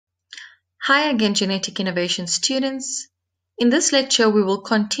Hi again, Genetic Innovation students. In this lecture, we will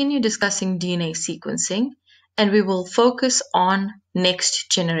continue discussing DNA sequencing, and we will focus on next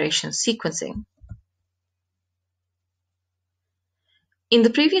generation sequencing. In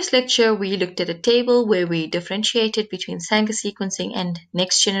the previous lecture, we looked at a table where we differentiated between Sanger sequencing and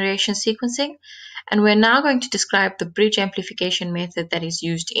next generation sequencing, and we're now going to describe the bridge amplification method that is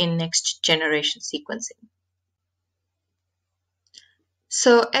used in next generation sequencing.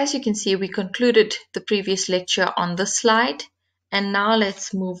 So as you can see, we concluded the previous lecture on this slide, and now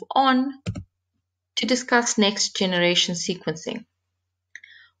let's move on to discuss next generation sequencing.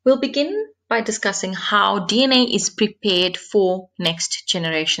 We'll begin by discussing how DNA is prepared for next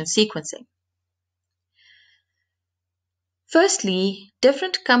generation sequencing. Firstly,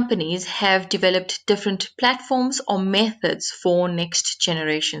 different companies have developed different platforms or methods for next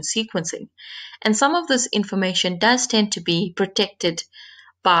generation sequencing, and some of this information does tend to be protected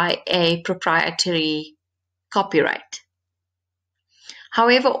by a proprietary copyright.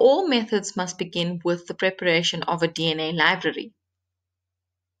 However, all methods must begin with the preparation of a DNA library.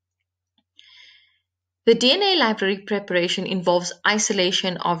 The DNA library preparation involves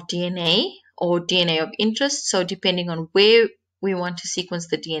isolation of DNA or DNA of interest. So depending on where we want to sequence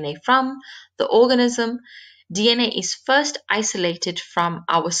the DNA from, the organism, DNA is first isolated from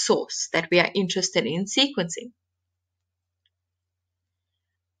our source that we are interested in sequencing.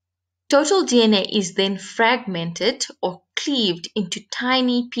 Total DNA is then fragmented or cleaved into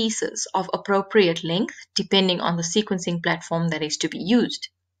tiny pieces of appropriate length depending on the sequencing platform that is to be used.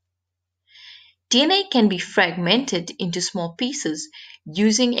 DNA can be fragmented into small pieces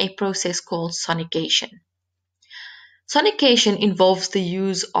using a process called sonication. Sonication involves the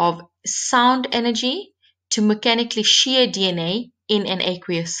use of sound energy to mechanically shear DNA in an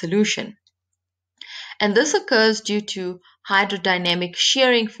aqueous solution. And this occurs due to hydrodynamic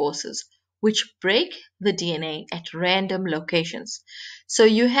shearing forces, which break the DNA at random locations. So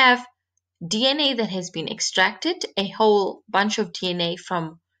you have DNA that has been extracted, a whole bunch of DNA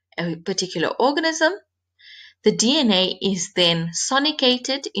from a particular organism. The DNA is then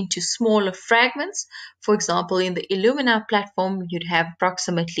sonicated into smaller fragments. For example, in the Illumina platform, you'd have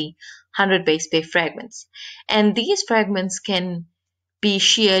approximately 100 base pair fragments. And these fragments can be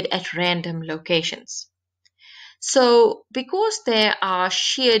sheared at random locations. So because they are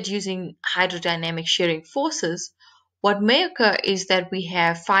sheared using hydrodynamic shearing forces, what may occur is that we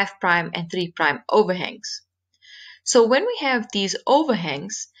have 5' and 3' overhangs. So when we have these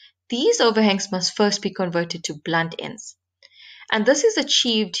overhangs must first be converted to blunt ends. And this is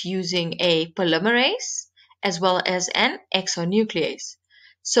achieved using a polymerase as well as an exonuclease.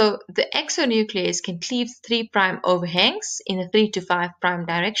 So the exonuclease can cleave 3' overhangs in the 3 to 5'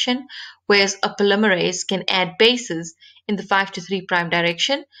 direction, whereas a polymerase can add bases in the 5 to 3'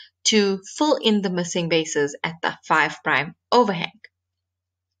 direction to fill in the missing bases at the 5' overhang.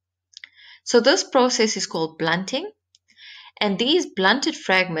 So this process is called blunting, and these blunted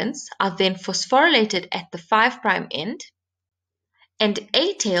fragments are then phosphorylated at the 5' end and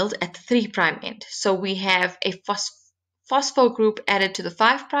A-tailed at the 3' end. So we have a phospho group added to the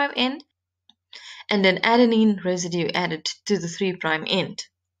 5' end and an adenine residue added to the 3' end.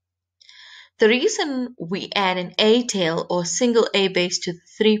 The reason we add an A-tail or single A base to the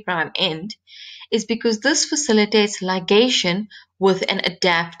 3' end is because this facilitates ligation with an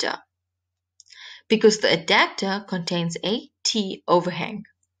adapter, because the adapter contains a T overhang.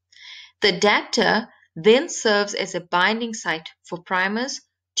 The adapter then serves as a binding site for primers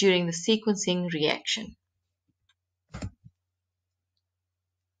during the sequencing reaction.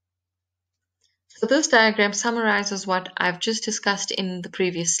 So this diagram summarizes what I've just discussed in the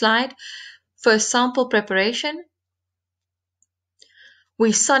previous slide. First, sample preparation.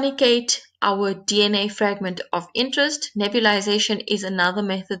 We sonicate our DNA fragment of interest. Nebulization is another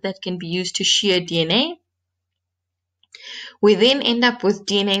method that can be used to shear DNA. We then end up with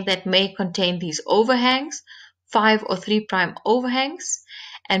DNA that may contain these overhangs, 5 or 3' overhangs,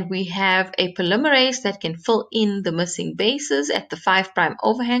 and we have a polymerase that can fill in the missing bases at the 5'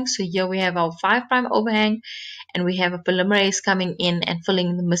 overhang. So here we have our 5' overhang, and we have a polymerase coming in and filling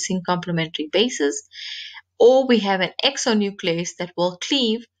in the missing complementary bases. Or we have an exonuclease that will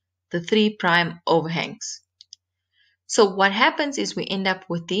cleave the 3' overhangs. So what happens is we end up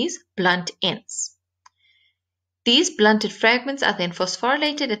with these blunt ends. These blunted fragments are then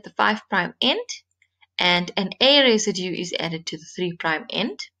phosphorylated at the 5' end, and an A residue is added to the 3'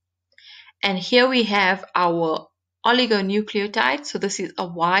 end. And here we have our oligonucleotide. So this is a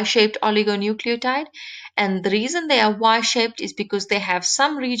Y-shaped oligonucleotide. And the reason they are Y-shaped is because they have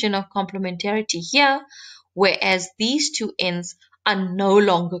some region of complementarity here, whereas these two ends are no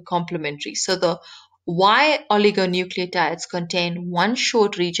longer complementary. So the Y oligonucleotides contain one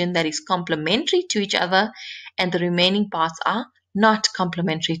short region that is complementary to each other, and the remaining parts are not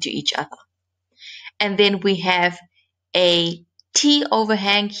complementary to each other. And then we have a T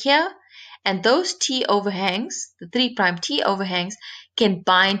overhang here, and those T overhangs, the 3' T overhangs, can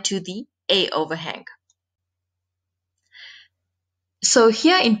bind to the A overhang. So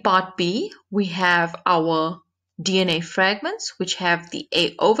here in part B, we have our DNA fragments which have the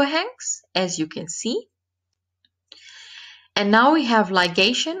A overhangs, as you can see. And now we have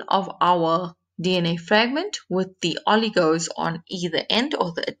ligation of our DNA fragment with the oligos on either end,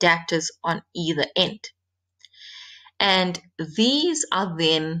 or the adapters on either end. And these are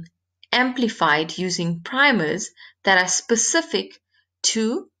then amplified using primers that are specific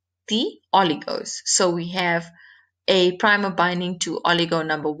to the oligos. So we have a primer binding to oligo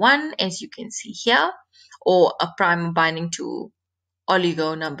number 1, as you can see here, or a primer binding to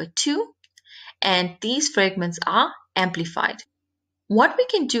oligo number 2, and these fragments are amplified. What we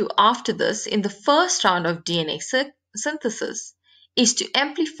can do after this in the first round of DNA synthesis is to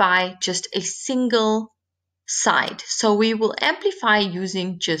amplify just a single side. So we will amplify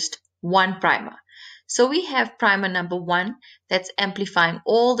using just one primer. So we have primer number 1 that's amplifying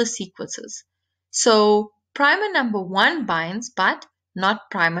all the sequences. So primer number 1 binds, but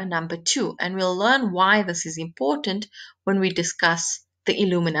not primer number 2. And we'll learn why this is important when we discuss the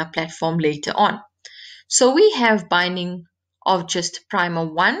Illumina platform later on. So we have binding of just primer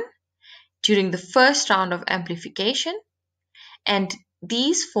 1 during the first round of amplification, and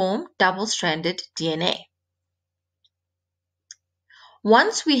these form double-stranded DNA.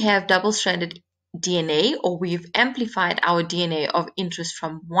 Once we have double-stranded DNA, or we've amplified our DNA of interest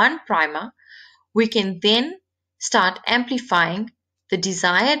from one primer, we can then start amplifying the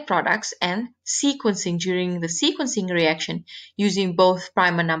desired products and sequencing during the sequencing reaction using both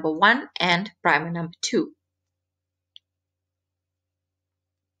primer number 1 and primer number 2.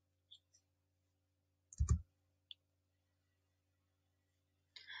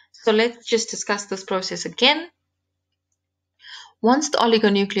 So let's just discuss this process again. Once the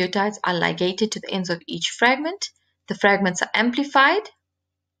oligonucleotides are ligated to the ends of each fragment, the fragments are amplified.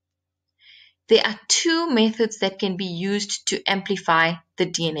 There are two methods that can be used to amplify the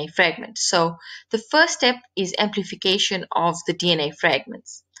DNA fragment. So the first step is amplification of the DNA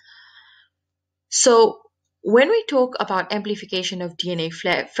fragments. So when we talk about amplification of DNA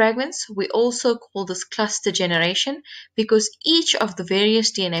fragments, we also call this cluster generation, because each of the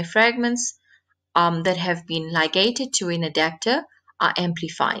various DNA fragments that have been ligated to an adapter are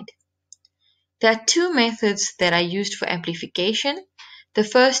amplified. There are two methods that are used for amplification. The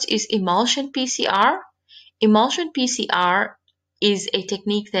first is emulsion PCR. Emulsion PCR is a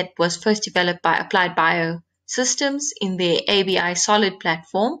technique that was first developed by Applied Biosystems in their ABI solid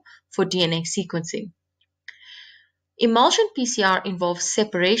platform for DNA sequencing. Emulsion PCR involves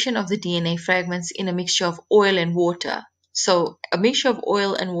separation of the DNA fragments in a mixture of oil and water. So a mixture of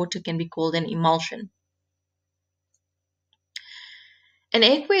oil and water can be called an emulsion. An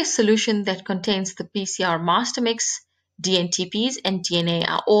aqueous solution that contains the PCR master mix, DNTPs, and DNA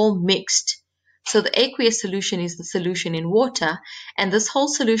are all mixed. So the aqueous solution is the solution in water, and this whole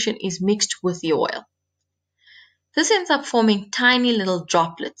solution is mixed with the oil. This ends up forming tiny little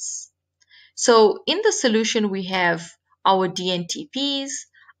droplets. So in the solution we have our DNTPs,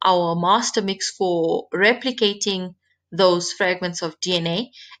 our master mix for replicating those fragments of DNA,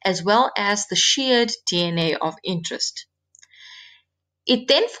 as well as the sheared DNA of interest. It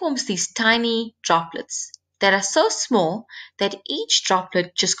then forms these tiny droplets that are so small that each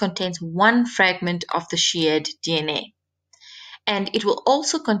droplet just contains one fragment of the sheared DNA. And it will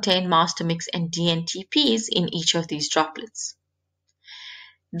also contain master mix and DNTPs in each of these droplets.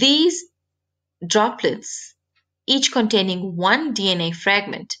 These droplets, each containing one DNA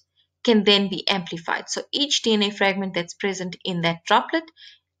fragment, can then be amplified. So each DNA fragment that's present in that droplet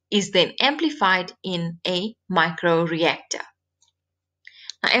is then amplified in a microreactor.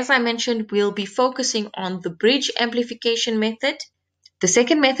 Now, as I mentioned, we'll be focusing on the bridge amplification method. The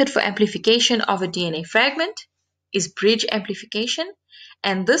second method for amplification of a DNA fragment is bridge amplification,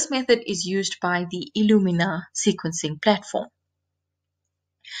 and this method is used by the Illumina sequencing platform.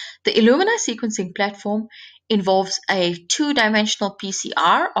 The Illumina sequencing platform involves a two-dimensional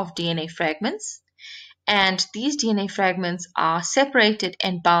PCR of DNA fragments, and these DNA fragments are separated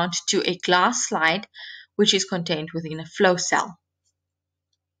and bound to a glass slide which is contained within a flow cell.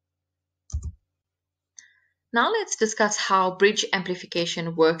 Now let's discuss how bridge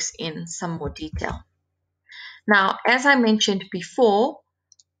amplification works in some more detail. Now, as I mentioned before,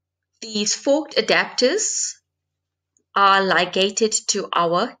 these forked adapters are ligated to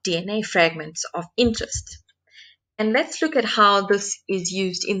our DNA fragments of interest. And let's look at how this is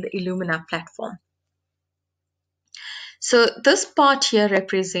used in the Illumina platform. So this part here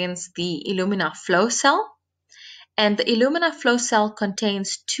represents the Illumina flow cell. And the Illumina flow cell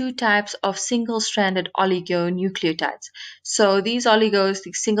contains two types of single-stranded oligonucleotides. So these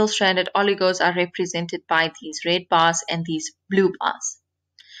single-stranded oligos are represented by these red bars and these blue bars.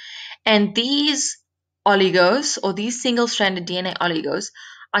 And these oligos, or these single-stranded DNA oligos,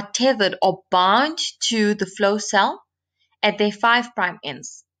 are tethered or bound to the flow cell at their 5'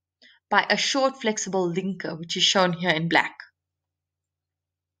 ends by a short flexible linker, which is shown here in black.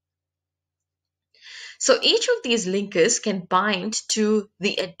 So each of these linkers can bind to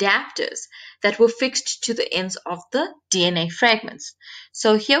the adapters that were fixed to the ends of the DNA fragments.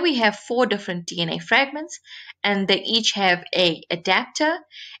 So here we have 4 different DNA fragments, and they each have an adapter,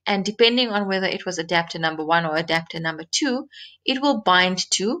 and depending on whether it was adapter number 1 or adapter number 2, it will bind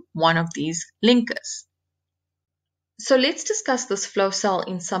to one of these linkers. So let's discuss this flow cell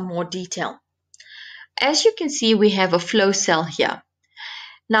in some more detail. As you can see, we have a flow cell here.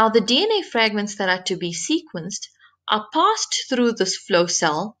 Now, the DNA fragments that are to be sequenced are passed through this flow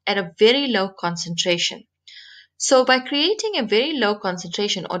cell at a very low concentration. So by creating a very low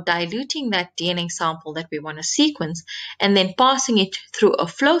concentration or diluting that DNA sample that we want to sequence and then passing it through a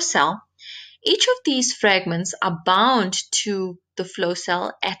flow cell, each of these fragments are bound to the flow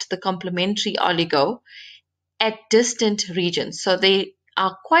cell at the complementary oligo at distant regions. So they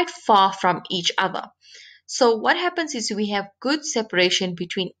are quite far from each other. So what happens is we have good separation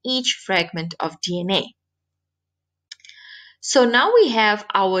between each fragment of DNA. So now we have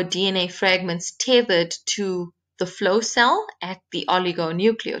our DNA fragments tethered to the flow cell at the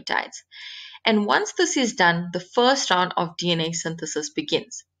oligonucleotides. And once this is done, the first round of DNA synthesis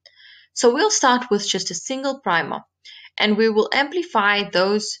begins. So we'll start with just a single primer, and we will amplify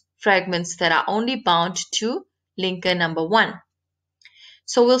those fragments that are only bound to linker number 1.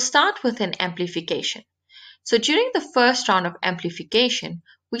 So we'll start with an amplification. So during the first round of amplification,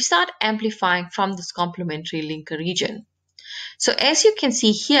 we start amplifying from this complementary linker region. So as you can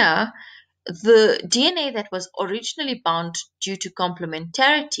see here, the DNA that was originally bound due to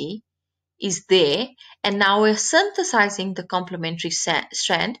complementarity is there, and now we're synthesizing the complementary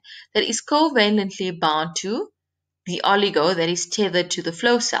strand that is covalently bound to the oligo that is tethered to the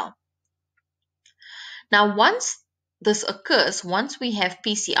flow cell. Now once this occurs, once we have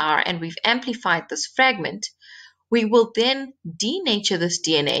PCR and we've amplified this fragment, we will then denature this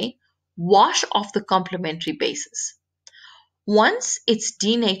DNA, wash off the complementary bases. Once it's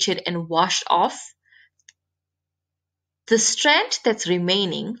denatured and washed off, the strand that's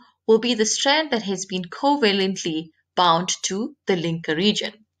remaining will be the strand that has been covalently bound to the linker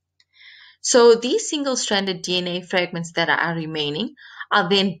region. So these single-stranded DNA fragments that are remaining are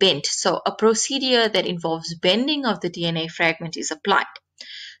then bent. So a procedure that involves bending of the DNA fragment is applied.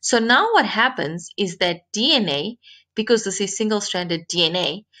 So now what happens is that DNA, because this is single-stranded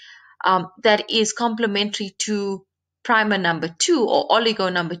DNA, that is complementary to primer number 2 or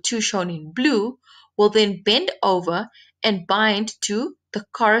oligo number 2 shown in blue, will then bend over and bind to the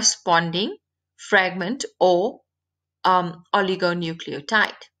corresponding fragment or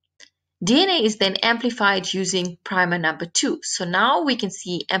oligonucleotide. DNA is then amplified using primer number 2. So now we can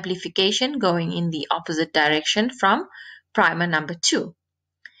see amplification going in the opposite direction from primer number 2.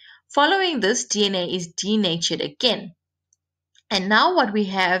 Following this, DNA is denatured again. And now what we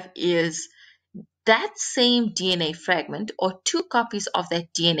have is that same DNA fragment, or 2 copies of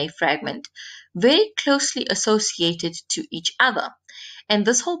that DNA fragment, very closely associated to each other. And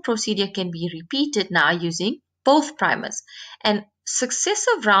this whole procedure can be repeated now using both primers. And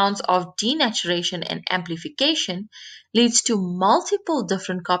successive rounds of denaturation and amplification leads to multiple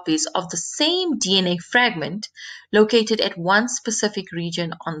different copies of the same DNA fragment located at one specific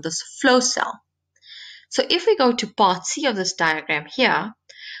region on this flow cell. So if we go to part C of this diagram here,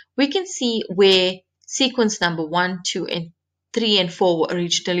 we can see where sequence number 1, 2, and 3, and 4 were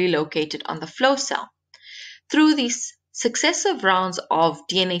originally located on the flow cell. Through these successive rounds of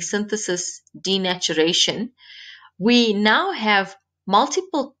DNA synthesis denaturation, we now have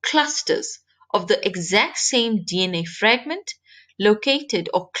multiple clusters of the exact same DNA fragment located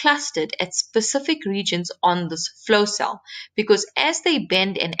or clustered at specific regions on this flow cell, because as they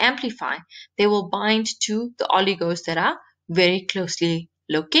bend and amplify, they will bind to the oligos that are very closely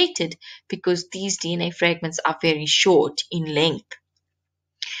located, because these DNA fragments are very short in length.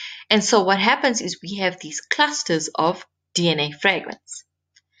 And so what happens is we have these clusters of DNA fragments.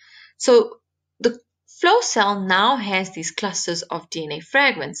 So the flow cell now has these clusters of DNA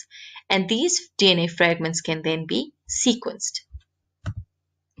fragments, and these DNA fragments can then be sequenced.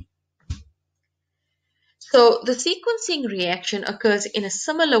 So the sequencing reaction occurs in a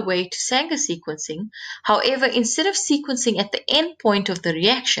similar way to Sanger sequencing. However, instead of sequencing at the end point of the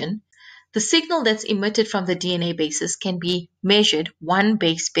reaction, the signal that's emitted from the DNA bases can be measured one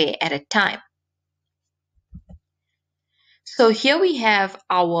base pair at a time. So here we have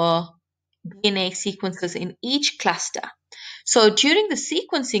our DNA sequences in each cluster. So during the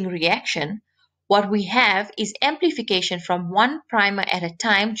sequencing reaction, what we have is amplification from one primer at a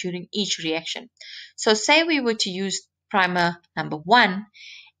time during each reaction. So say we were to use primer number 1,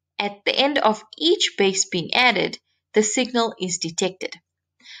 at the end of each base being added, the signal is detected.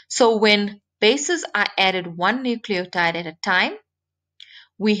 So when bases are added one nucleotide at a time,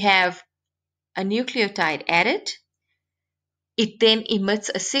 we have a nucleotide added. It then emits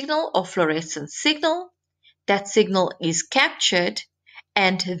a signal or fluorescent signal. That signal is captured,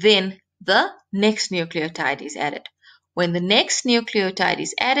 and then the next nucleotide is added. When the next nucleotide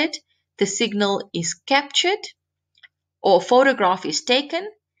is added, the signal is captured or a photograph is taken,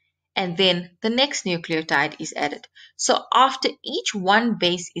 and then the next nucleotide is added. So after each one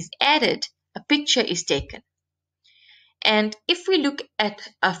base is added, a picture is taken. And if we look at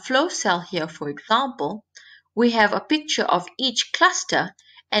a flow cell here, for example, we have a picture of each cluster,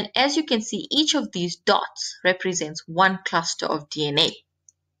 and as you can see, each of these dots represents one cluster of DNA.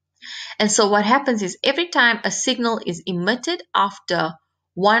 And so what happens is every time a signal is emitted after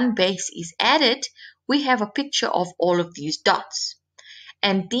one base is added, we have a picture of all of these dots.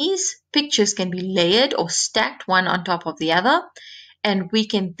 And these pictures can be layered or stacked one on top of the other, and we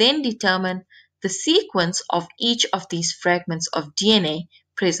can then determine the sequence of each of these fragments of DNA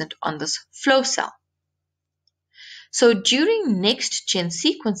present on this flow cell. So during next-gen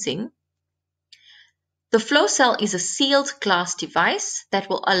sequencing, the flow cell is a sealed glass device that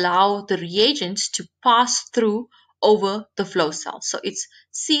will allow the reagents to pass through over the flow cell. So it's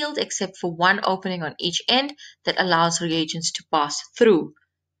sealed except for one opening on each end that allows reagents to pass through.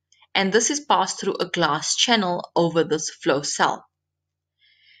 And this is passed through a glass channel over this flow cell.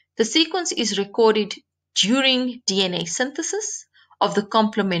 The sequence is recorded during DNA synthesis of the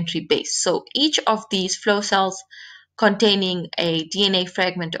complementary base. So each of these flow cells containing a DNA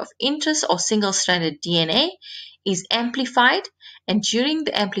fragment of interest or single-stranded DNA is amplified, and during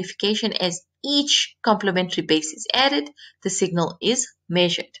the amplification, as each complementary base is added, the signal is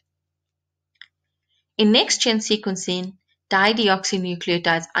measured. In next-gen sequencing,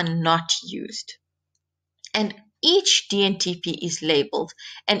 dideoxynucleotides are not used, and each dNTP is labeled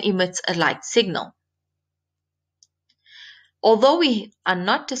and emits a light signal. Although we are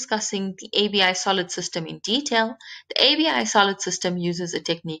not discussing the ABI solid system in detail, the ABI solid system uses a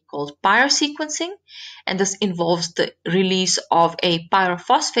technique called pyrosequencing, and this involves the release of a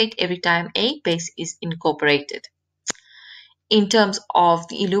pyrophosphate every time a base is incorporated. In terms of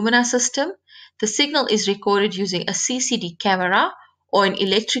the Illumina system, the signal is recorded using a CCD camera or an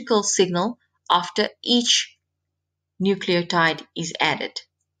electrical signal after each nucleotide is added.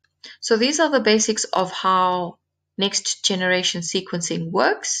 So these are the basics of how next generation sequencing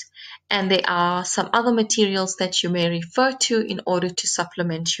works, and there are some other materials that you may refer to in order to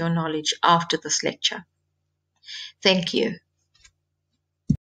supplement your knowledge after this lecture. Thank you.